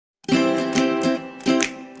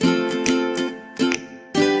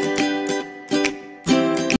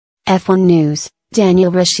F1 News,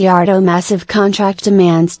 Daniel Ricciardo massive contract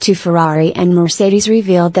demands to Ferrari and Mercedes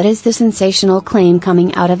revealed. That is the sensational claim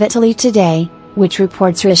coming out of Italy today, which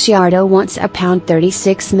reports Ricciardo wants a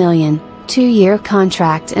 £36 million, 2-year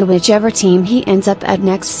contract in whichever team he ends up at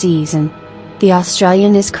next season. The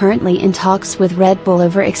Australian is currently in talks with Red Bull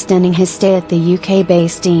over extending his stay at the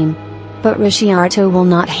UK-based team. But Ricciardo will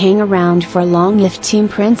not hang around for long if team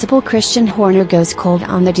principal Christian Horner goes cold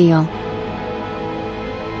on the deal.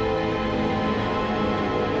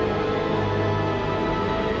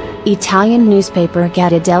 Italian newspaper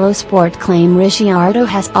Gazzetta dello Sport claim Ricciardo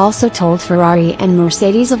has also told Ferrari and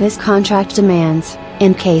Mercedes of his contract demands,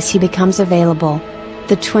 in case he becomes available.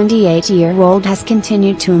 The 28-year-old has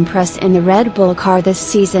continued to impress in the Red Bull car this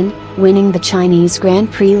season, winning the Chinese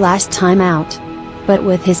Grand Prix last time out. But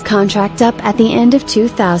with his contract up at the end of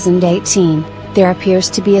 2018, there appears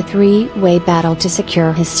to be a three-way battle to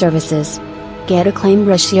secure his services. Gazzetta claim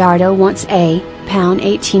Ricciardo wants a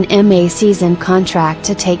 £18 million season contract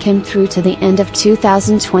to take him through to the end of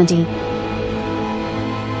 2020.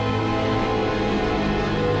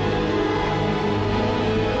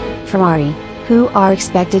 Ferrari, who are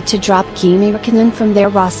expected to drop Kimi Räikkönen from their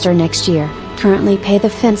roster next year, currently pay the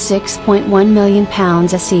Finn £6.1 million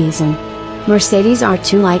a season. Mercedes are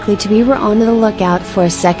too likely to be on the lookout for a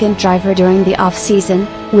second driver during the off-season,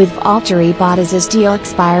 with Valtteri Bottas's deal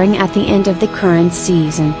expiring at the end of the current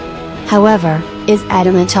season. However, is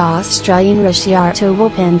adamant Australian Ricciardo will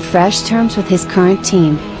pen fresh terms with his current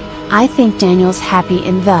team. "I think Daniel's happy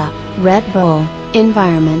in the Red Bull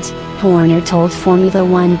environment," Horner told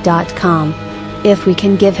Formula1.com. "If we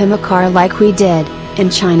can give him a car like we did in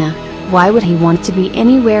China, why would he want to be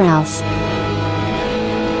anywhere else?"